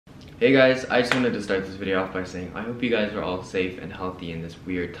Hey guys, I just wanted to start this video off by saying I hope you guys are all safe and healthy in this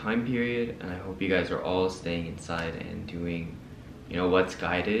weird time period, and I hope you guys are all staying inside and doing, you know, what's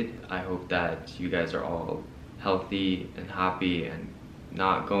guided. I hope that you guys are all healthy and happy and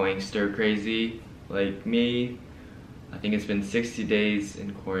not going stir crazy like me. I think it's been 60 days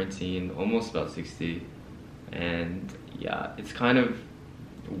in quarantine, almost about 60, and yeah, it's kind of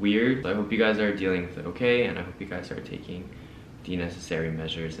weird. I hope you guys are dealing with it okay, and I hope you guys are taking the necessary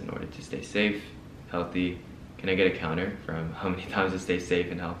measures in order to stay safe, healthy. Can I get a counter from how many times to stay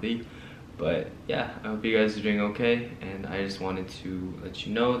safe and healthy? But yeah, I hope you guys are doing okay, and I just wanted to let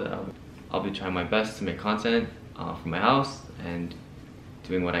you know that I'll be trying my best to make content from my house and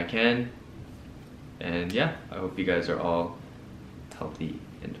doing what I can. And yeah, I hope you guys are all healthy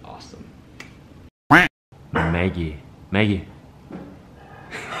and awesome. Maggie.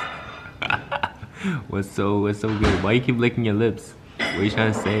 What's so good? Why you keep licking your lips? What are you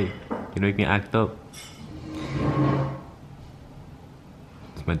trying to say? You make me act up.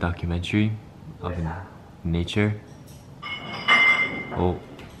 It's my documentary of nature. Oh.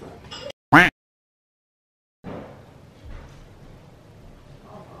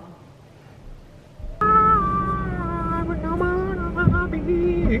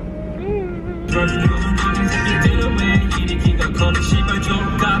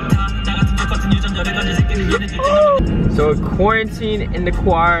 So quarantine in the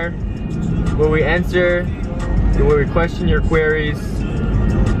choir, where we question your queries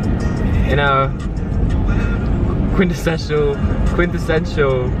in a quintessential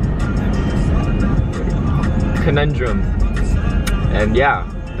conundrum. And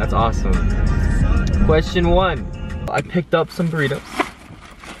yeah, that's awesome. Question 1. I picked up some burritos.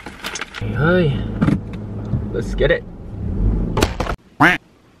 Hey, let's get it.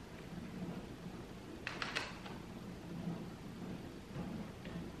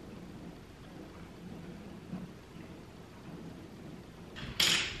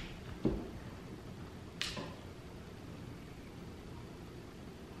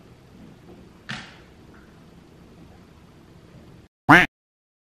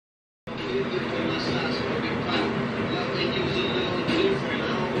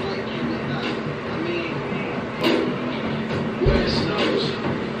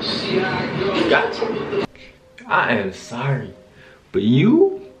 Gotcha. I am sorry, but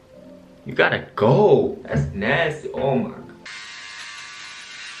you gotta go. That's nasty. Oh my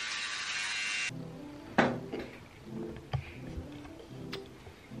god.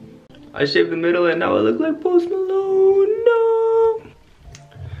 I shaved the middle and now I look like Post Malone. No.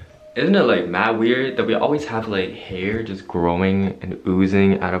 Isn't it like mad weird that we always have like hair just growing and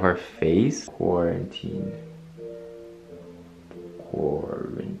oozing out of our face? Quarantine.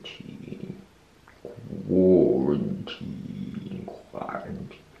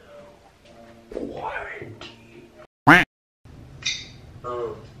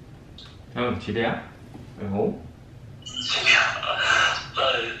 형 지대야? 어? 지대야. 나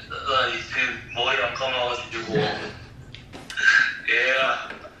그 머리 안 감아가지고 얘가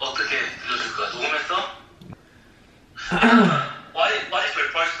어떻게 들려줄 거야? 녹음했어? What is your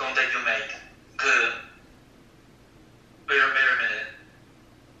first song that you made? Wait a minute.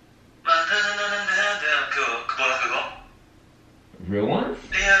 그 뭐야 그거? Real one?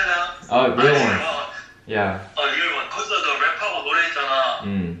 리얼 Oh, real one. Yeah. 리얼 원. 거기서 너 랩하고 노래했잖아.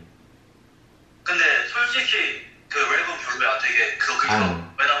 근데 솔직히 그 랩은 별로야. 되게 그거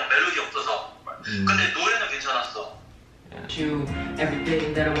왜냐면 멜로디 없어서. 근데 노래는 괜찮았어. You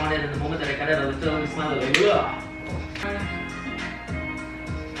everything that I wanted in the moment that I got it, I was feeling the smile like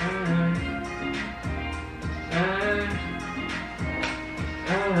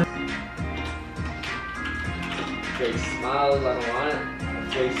fake smiles, I don't want it.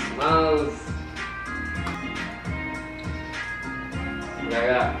 Fake smiles.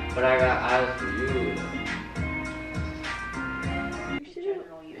 But I got eyes for you.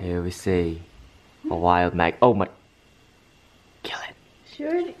 Here we see a wild mag. Oh my. Kill it.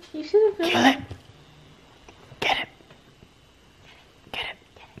 Sure, you should have Kill it. Get it.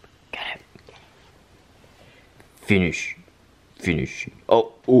 Finish.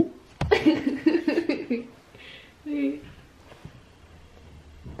 Oh, ooh.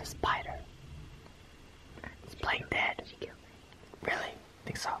 The spider. It's playing dead. Really?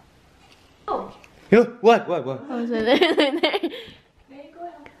 Think so? Oh. What? Oh, so there.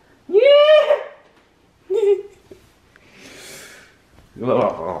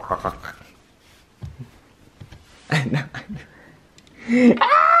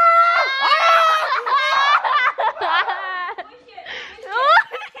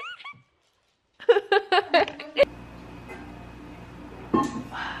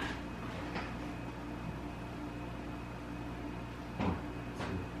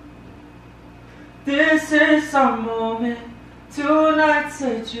 This is our moment. Tonight's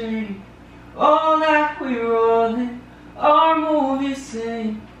a dream. All night we rollin'. Our movie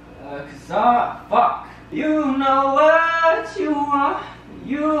scene. Fuck. You know what you want.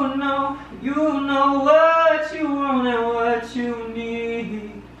 You know what you want and what you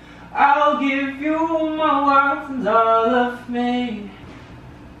need. I'll give you my worth and all of me.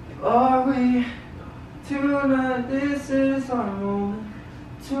 Are we tonight? This is our moment.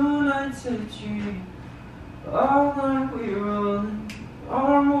 Tonight's a dream. All night we rollin',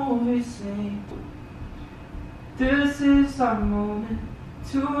 our movie scene. This is our moment.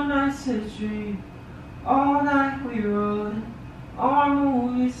 Tonight's a dream. All night we rollin', our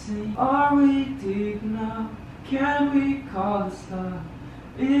movie scene. Are we deep now? Can we call this love?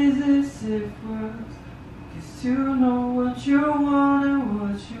 Is this it for us? 'Cause you know what you want and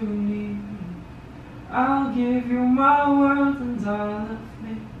what you need. I'll give you my world and all of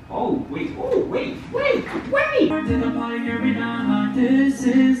me. Oh wait. Did nobody hear me now? This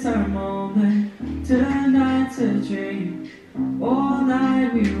is our moment. Tonight's a dream. All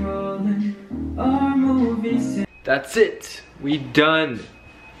night we rollin', our movie scene. That's it. We done.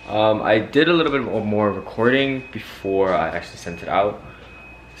 I did a little bit more recording before I actually sent it out,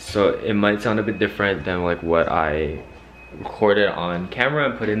 so it might sound a bit different than like what I recorded on camera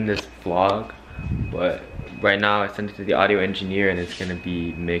and put in this vlog. But right now I sent it to the audio engineer and it's gonna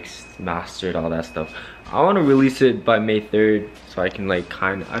be mixed, mastered, all that stuff. I want to release it by May 3rd so I can like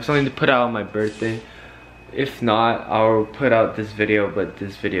I have something to put out on my birthday. If not, I'll put out this video, but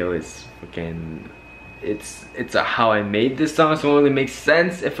this video is freaking, it's a how I made this song, so it only makes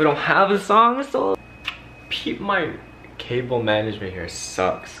sense if I don't have a song. So my cable management here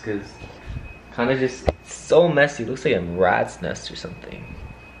sucks because kind of just so messy. It looks like a rat's nest or something,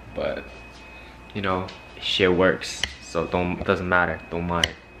 but you know, shit works, so doesn't matter, don't mind.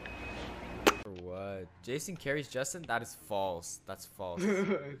 What? Jason carries Justin? That is false. That's false.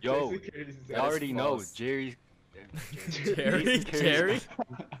 Yo, I already know Jerry.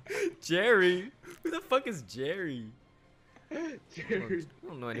 Jerry? Who the fuck is Jerry? Jerry. I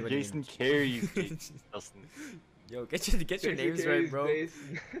don't know anybody. Jason carries Justin. Yo, get your names right, bro.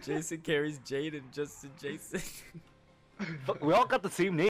 Jason carries Jaden, Justin, Jason. Fuck, we all got the same name.